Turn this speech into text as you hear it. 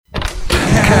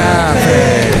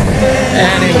Café.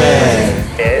 Anyway.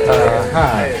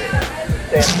 Hi.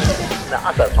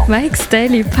 Mike's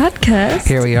Daily Podcast.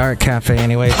 Here we are at Café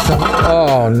Anyway.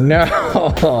 Oh, no.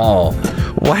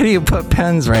 Why do you put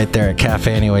pens right there at Café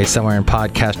Anyway somewhere in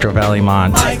Podcastro Valley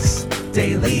Mont? Mike's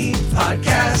Daily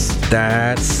Podcast.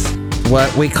 That's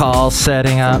what we call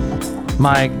setting up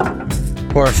Mike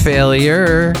for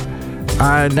failure.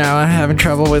 Now I'm having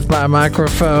trouble with my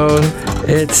microphone.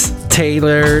 It's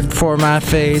tailored for my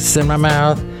face and my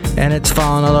mouth, and it's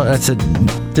falling all over. It's a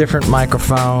different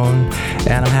microphone,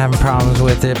 and I'm having problems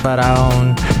with it, but I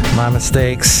own my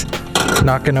mistakes.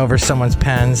 Knocking over someone's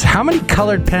pens. How many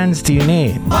colored pens do you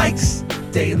need? Mike's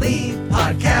Daily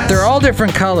Podcast. They're all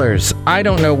different colors. I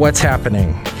don't know what's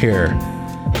happening here.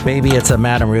 Maybe it's a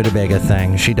Madame Rootabega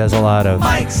thing. She does a lot of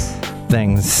Mike's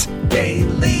things.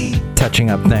 Daily Touching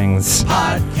up things.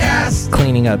 Podcast.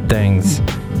 Cleaning up things.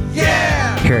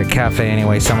 Yeah! Here at Café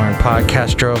Anyway, somewhere in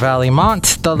Podcastro Valley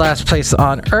Mont, the last place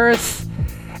on Earth.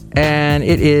 And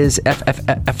it is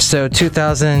episode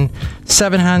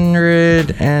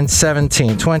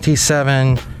 2717,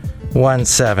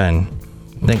 2717,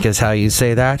 I think is how you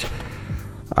say that.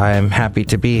 I'm happy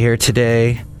to be here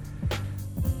today.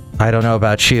 I don't know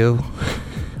about you.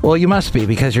 Well, you must be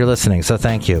because you're listening, so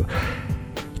thank you.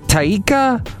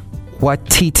 Taika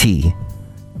Waititi.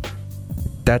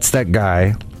 That's that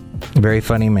guy. Very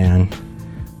funny man.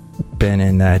 Been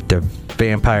in that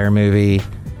vampire movie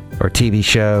or TV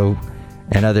show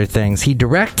and other things. He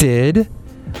directed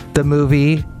the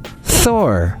movie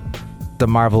Thor. The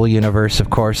Marvel Universe,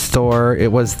 of course. Thor.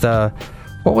 It was the...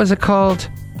 What was it called?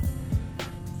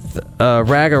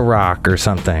 Ragnarok or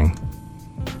something.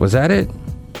 Was that it?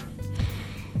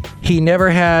 He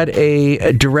never had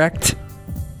a direct...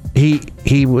 He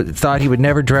thought he would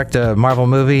never direct a Marvel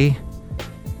movie.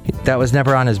 That was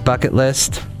never on his bucket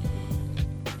list.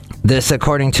 This,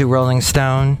 according to Rolling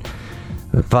Stone,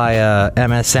 via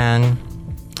MSN.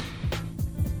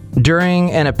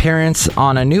 During an appearance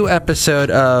on a new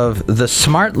episode of the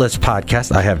Smart List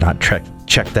podcast, I have not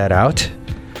checked that out.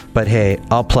 But hey,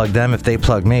 I'll plug them if they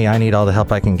plug me. I need all the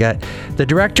help I can get. The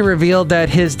director revealed that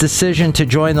his decision to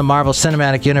join the Marvel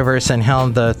Cinematic Universe and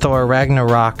helm the Thor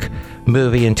Ragnarok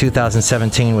movie in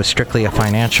 2017 was strictly a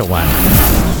financial one.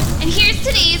 And here's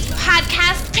today's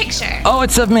podcast picture. Oh,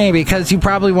 it's of me, because you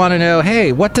probably want to know,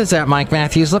 hey, what does that Mike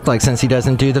Matthews look like since he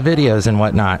doesn't do the videos and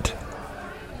whatnot?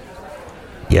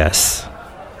 Yes.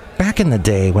 Back in the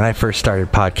day when I first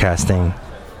started podcasting,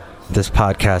 this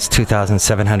podcast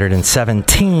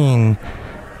 2,717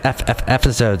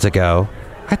 episodes ago,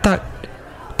 I thought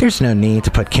there's no need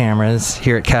to put cameras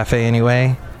here at Café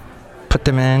Anyway. Put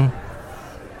them in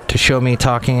to show me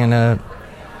talking to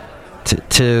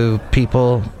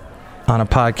people on a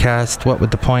podcast. What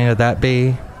would the point of that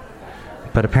be?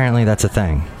 But apparently that's a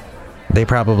thing. They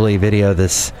probably video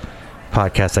this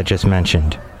podcast I just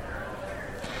mentioned.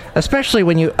 Especially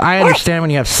when I understand when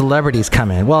you have celebrities come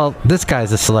in. Well, this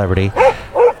guy's a celebrity.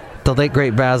 The late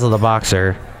great Basil the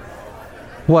Boxer.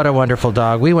 What a wonderful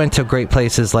dog. We went to great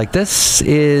places. Like this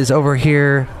is over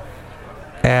here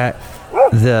at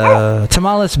the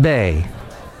Tamales Bay.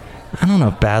 I don't know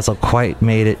if Basil quite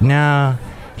made it. No,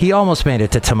 he almost made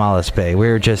it to Tamales Bay. We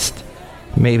were just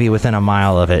maybe within a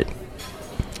mile of it.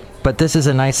 But this is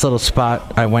a nice little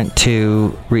spot I went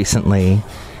to recently.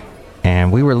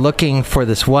 And we were looking for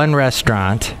this one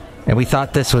restaurant. And we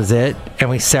thought this was it.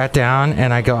 And we sat down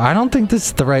and I go, I don't think this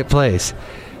is the right place.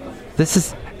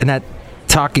 And that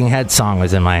Talking Head song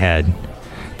was in my head.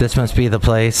 This must be the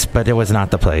place. But it was not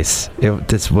the place.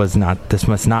 This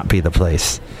must not be the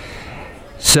place.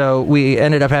 So we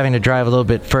ended up having to drive a little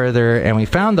bit further, and we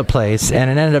found the place, and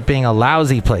it ended up being a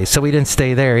lousy place, so we didn't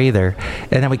stay there either.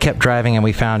 And then we kept driving, and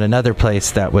we found another place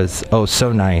that was,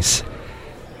 so nice.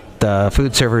 The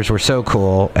food servers were so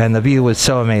cool, and the view was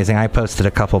so amazing. I posted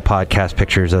a couple podcast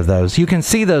pictures of those. You can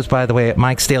see those, by the way, at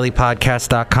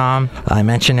mikesdailypodcast.com. I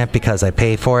mention it because I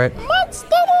pay for it. Mike's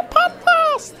Daily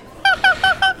Podcast.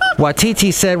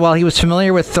 Waititi said while he was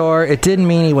familiar with Thor, it didn't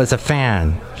mean he was a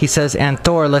fan. He says, and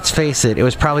Thor, let's face it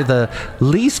was probably the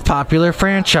least popular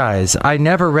franchise. I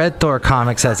never read Thor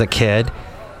comics as a kid.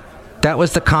 That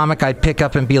was the comic I'd pick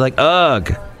up and be like,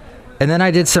 ugh. And then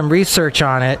I did some research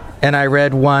on it, and I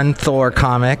read one Thor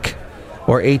comic,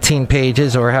 or 18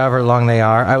 pages, or however long they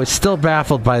are. I was still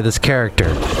baffled by this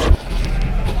character.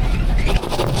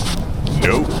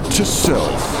 Note to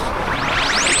self.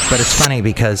 But it's funny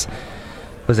because,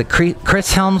 was it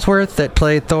Chris Hemsworth that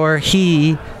played Thor?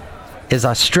 He is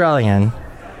Australian,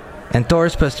 and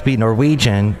Thor's supposed to be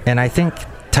Norwegian, and I think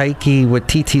Taika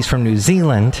Waititi's from New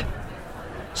Zealand,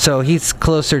 so he's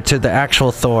closer to the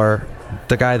actual Thor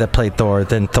the guy that played Thor,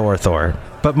 than Thor.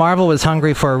 But Marvel was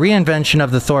hungry for a reinvention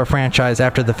of the Thor franchise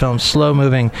after the film's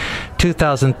slow-moving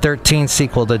 2013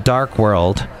 sequel to Dark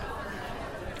World.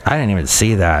 I didn't even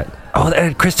see that. Oh, that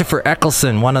had Christopher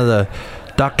Eccleston, one of the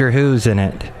Doctor Who's in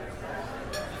it.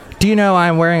 Do you know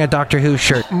I'm wearing a Doctor Who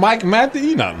shirt? Mike Matthews?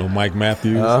 You not know Mike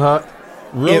Matthews. Uh-huh.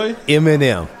 Really?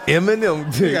 Eminem.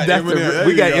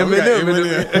 We got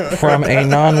Eminem. From a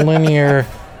non-linear,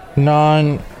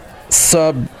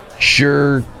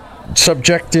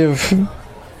 subjective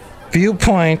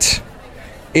viewpoint,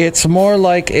 it's more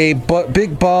like a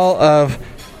big ball of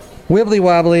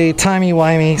wibbly-wobbly,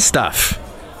 timey-wimey stuff.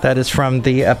 That is from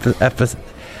the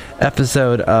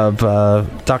episode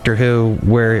of Doctor Who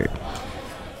where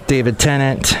David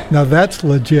Tennant... Now that's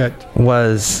legit.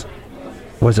 Was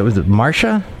it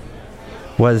Marcia?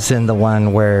 Was in the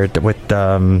one where with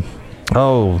the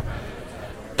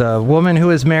woman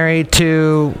who is married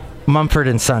to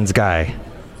Mumford & Sons guy.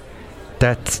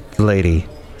 That lady.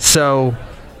 So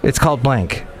it's called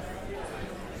Blank.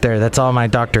 There, that's all my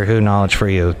Doctor Who knowledge for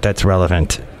you that's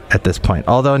relevant at this point.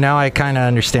 Although now I kind of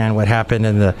understand what happened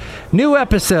in the new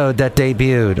episode that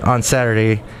debuted on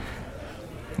Saturday.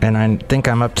 And I think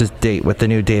I'm up to date with the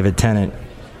new David Tennant,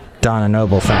 Donna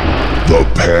Noble thing. The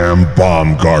Pam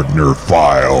Baumgartner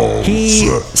Files. He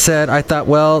said, I thought,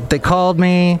 well, they called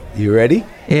me. You ready?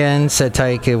 And said,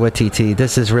 Taika Waititi,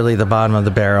 this is really the bottom of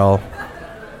the barrel.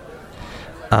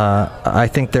 I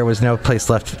think there was no place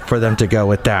left for them to go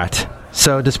with that.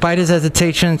 So despite his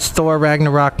hesitations, Thor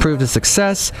Ragnarok proved a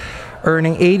success,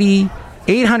 earning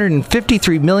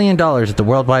 $853 million at the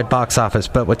worldwide box office.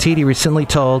 But Waititi recently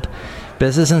told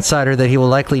Business Insider that he will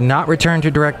likely not return to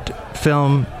direct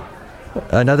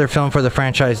another film for the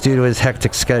franchise due to his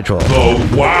hectic schedule.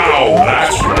 Wow,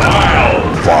 that's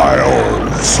wild.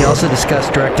 Files. He also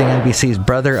discussed directing NBC's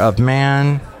Brother of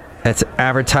Man, its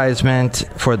advertisement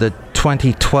for the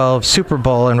 2012 Super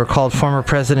Bowl, and recalled former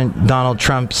President Donald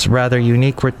Trump's rather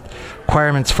unique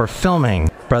requirements for filming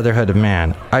Brotherhood of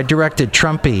Man. I directed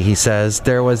Trumpy, he says.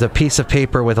 There was a piece of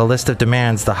paper with a list of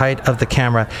demands. The height of the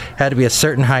camera had to be a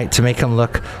certain height to make him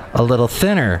look a little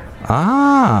thinner.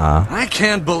 I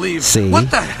can't believe. See?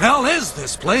 What the hell is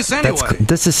this place anyway?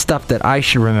 This is stuff that I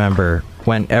should remember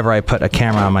whenever I put a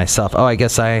camera on myself. Oh, I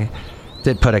guess I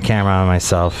did put a camera on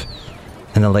myself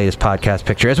in the latest podcast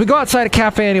picture. As we go outside a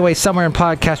cafe anyway, somewhere in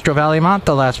Podcastro Valimont,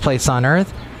 the last place on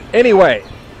Earth. Anyway.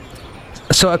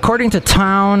 So according to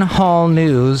Town Hall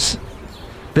News,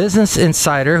 Business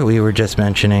Insider, who we were just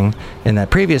mentioning in that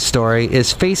previous story,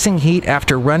 is facing heat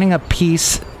after running a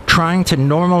piece trying to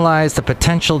normalize the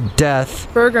potential death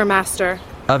Burgermaster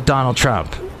of Donald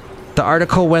Trump. The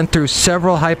article went through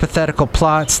several hypothetical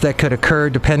plots that could occur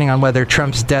depending on whether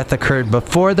Trump's death occurred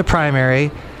before the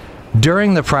primary,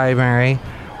 during the primary,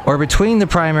 or between the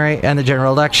primary and the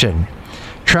general election.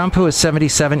 Trump, who is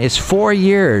 77, is 4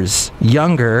 years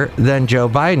younger than Joe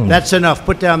Biden. That's enough.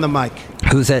 Put down the mic.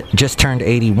 Who's just turned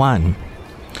 81.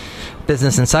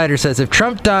 Business Insider says if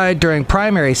Trump died during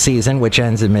primary season, which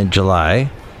ends in mid-June,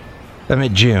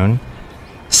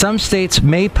 some states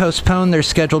may postpone their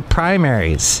scheduled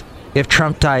primaries. If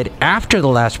Trump died after the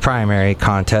last primary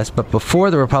contest, but before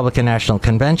the Republican National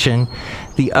Convention,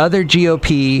 the other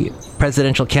GOP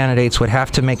presidential candidates would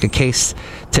have to make a case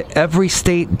to every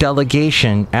state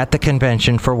delegation at the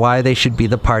convention for why they should be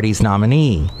the party's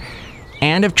nominee.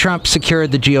 And if Trump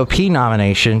secured the GOP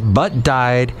nomination, but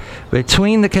died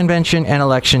between the convention and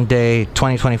Election Day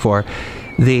 2024,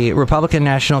 the Republican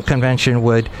National Convention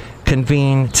would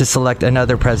convene to select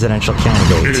another presidential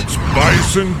candidate. It's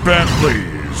Bison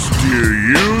Bentley's. Do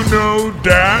you know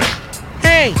that?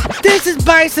 Hey, this is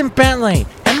Bison Bentley,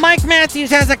 and Mike Matthews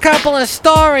has a couple of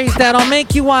stories that'll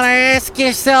make you want to ask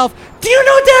yourself, do you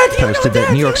know that? Posted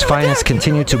that New York's finest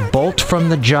continue to bolt from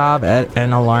the job at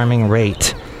an alarming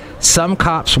rate. Some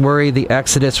cops worry the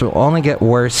exodus will only get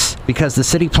worse because the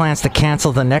city plans to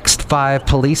cancel the next 5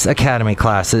 police academy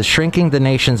classes, shrinking the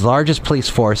nation's largest police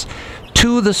force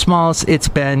to the smallest it's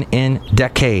been in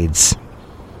decades.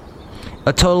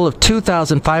 A total of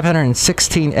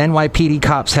 2,516 NYPD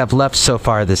cops have left so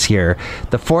far this year,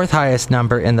 the 4th highest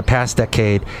number in the past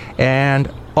decade,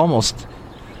 and almost,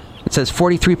 it says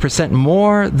 43%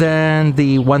 more than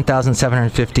the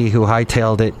 1,750 who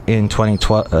hightailed it in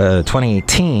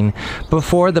 2018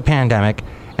 before the pandemic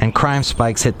and crime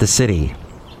spikes hit the city.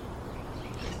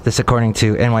 This according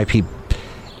to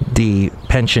NYPD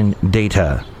pension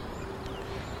data.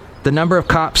 The number of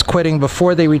cops quitting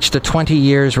before they reach the 20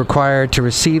 years required to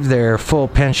receive their full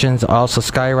pensions also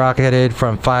skyrocketed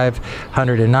from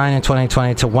 509 in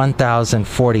 2020 to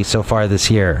 1,040 so far this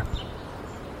year.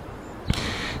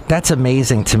 That's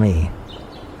amazing to me.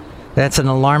 That's an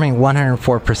alarming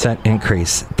 104%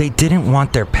 increase. They didn't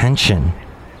want their pension.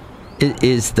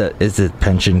 Is the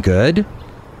pension good?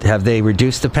 Have they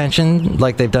reduced the pension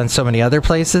like they've done so many other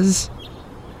places?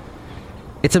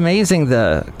 It's amazing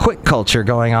the quit culture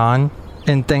going on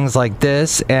in things like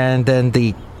this. And then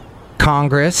the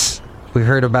Congress, we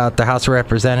heard about the House of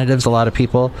Representatives, a lot of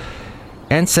people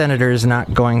and senators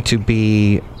not going to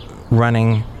be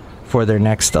running for their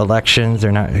next elections.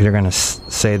 They're going to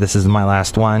say this is my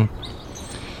last one.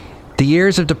 The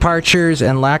years of departures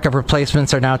and lack of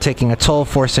replacements are now taking a toll,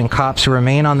 forcing cops who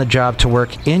remain on the job to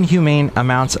work inhumane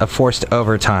amounts of forced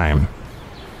overtime.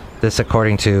 This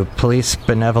according to Police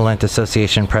Benevolent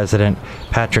Association President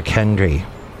Patrick Henry.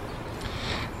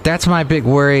 That's my big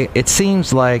worry. It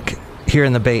seems like here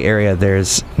in the Bay Area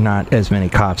there's not as many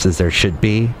cops as there should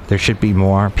be. There should be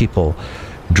more. People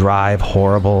drive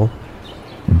horrible,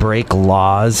 break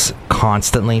laws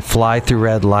constantly, fly through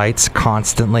red lights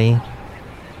constantly,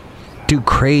 do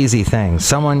crazy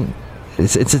things.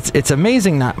 It's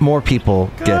amazing not more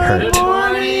people get hurt. Good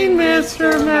morning,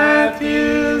 Mr.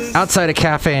 Matthews. Outside a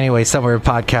cafe anyway, somewhere in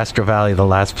Podcastro Valley, the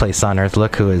last place on earth.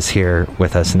 Look who is here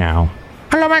with us now.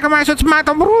 Hello, Michael Myers. It's Matt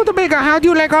Rootabega. How do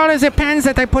you like all of the pens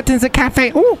that I put in the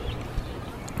cafe? Ooh.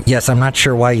 Yes, I'm not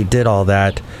sure why you did all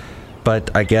that,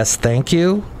 but I guess thank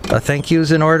you. A thank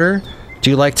you's in order. Do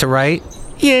you like to write?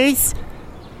 Yes.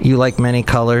 You like many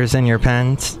colors in your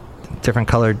pens? Different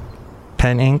colored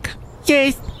pen ink?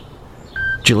 Yes.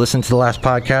 Did you listen to the last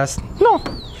podcast? No.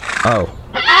 Oh.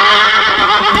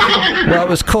 Well, it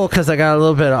was cool because I got a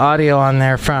little bit of audio on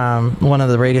there from one of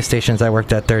the radio stations I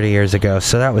worked at 30 years ago,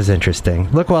 so that was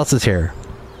interesting. Look who else is here.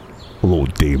 Hello,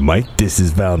 Dave Mike. This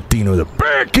is Valentino, the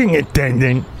parking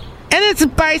attendant. And it's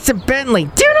Bison Bentley.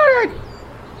 Do you know that?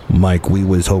 Mike, we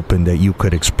was hoping that you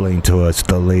could explain to us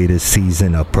the latest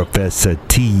season of Professor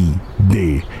T.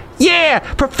 Yeah,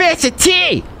 Professor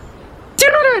T. Do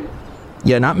you know that?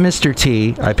 Yeah, not Mr.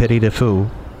 T. I pity the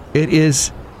fool. It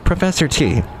is Professor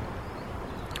T.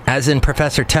 As in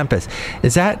Professor Tempest.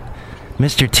 Is that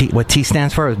Mr. T? What T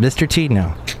stands for? Mr. T?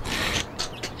 No.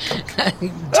 Try to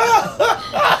game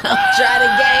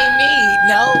me.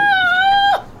 No.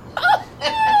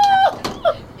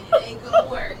 It ain't gonna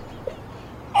work.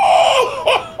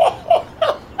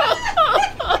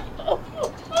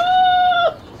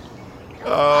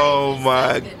 Oh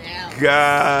my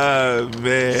God,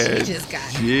 man.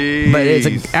 Jeez. But it's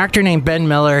an actor named Ben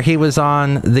Miller. He was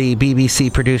on the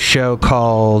BBC produced show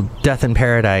called Death in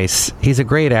Paradise. He's a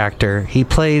great actor. He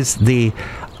plays the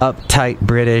uptight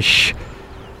British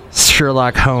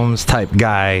Sherlock Holmes type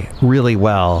guy really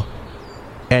well.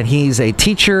 And he's a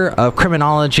teacher of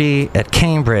criminology at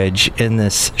Cambridge in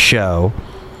this show.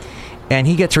 And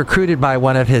he gets recruited by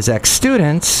one of his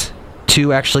ex-students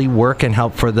to actually work and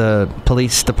help for the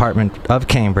police department of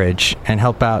Cambridge and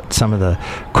help out some of the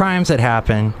crimes that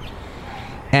happen.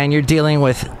 And you're dealing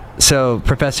with... So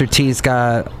Professor T's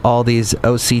got all these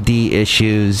OCD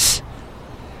issues,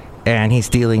 and he's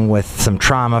dealing with some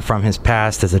trauma from his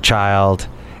past as a child.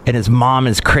 And his mom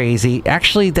is crazy.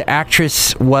 Actually, the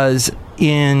actress was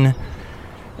in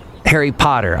Harry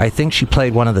Potter. I think she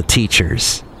played one of the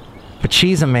teachers. But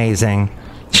she's amazing.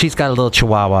 She's got a little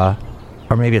chihuahua.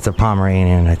 Or maybe it's a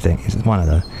Pomeranian, I think. It's one of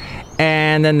the...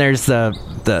 And then there's the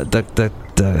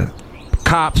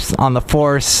cops on the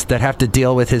force that have to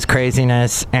deal with his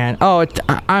craziness. And,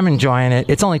 I'm enjoying it.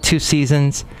 It's only 2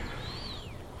 seasons.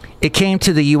 It came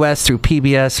to the U.S. through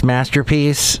PBS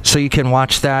Masterpiece, so you can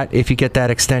watch that if you get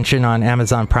that extension on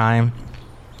Amazon Prime.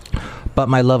 But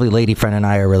my lovely lady friend and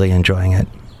I are really enjoying it.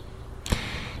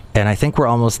 And I think we're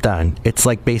almost done. It's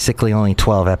like basically only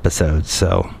 12 episodes,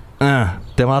 so... then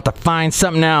we'll have to find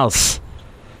something else.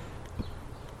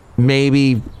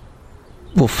 Maybe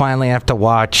we'll finally have to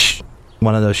watch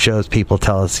one of those shows people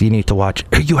tell us you need to watch.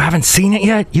 You haven't seen it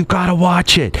yet? You gotta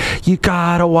watch it. You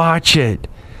gotta watch it.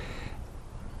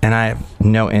 And I have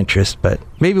no interest, but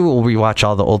maybe we'll rewatch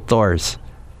all the old Thors.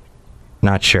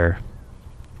 Not sure.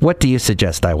 What do you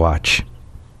suggest I watch?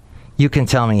 You can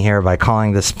tell me here by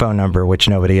calling this phone number, which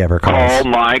nobody ever calls.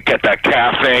 Call Mike at the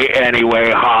Cafe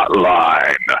Anyway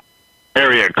hotline.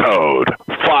 Area code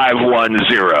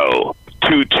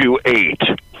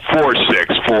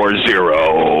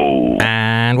 510-228-4640.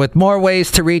 And with more ways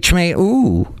to reach me,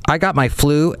 I got my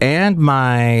flu and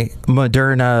my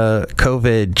Moderna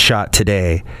COVID shot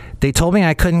today. They told me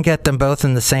I couldn't get them both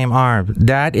in the same arm.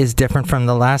 That is different from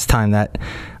the last time that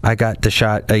I got the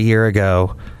shot a year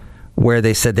ago, where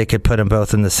they said they could put them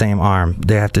both in the same arm.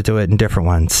 They have to do it in different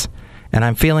ones. And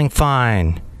I'm feeling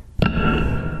fine.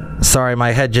 Sorry,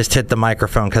 my head just hit the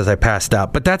microphone because I passed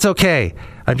out. But that's okay.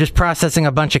 I'm just processing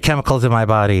a bunch of chemicals in my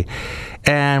body.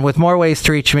 And with more ways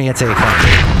to reach me, it's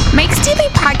A-Fun. Mike's Daily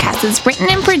Podcast is written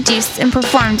and produced and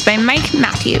performed by Mike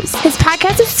Matthews. His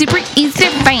podcast is super easy to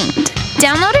find.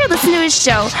 Download or listen to his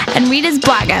show and read his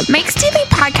blog at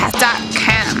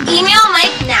mikesdailypodcast.com. Email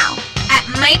Mike now at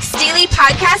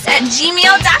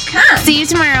mikesdailypodcast@gmail.com. See you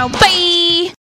tomorrow. Bye!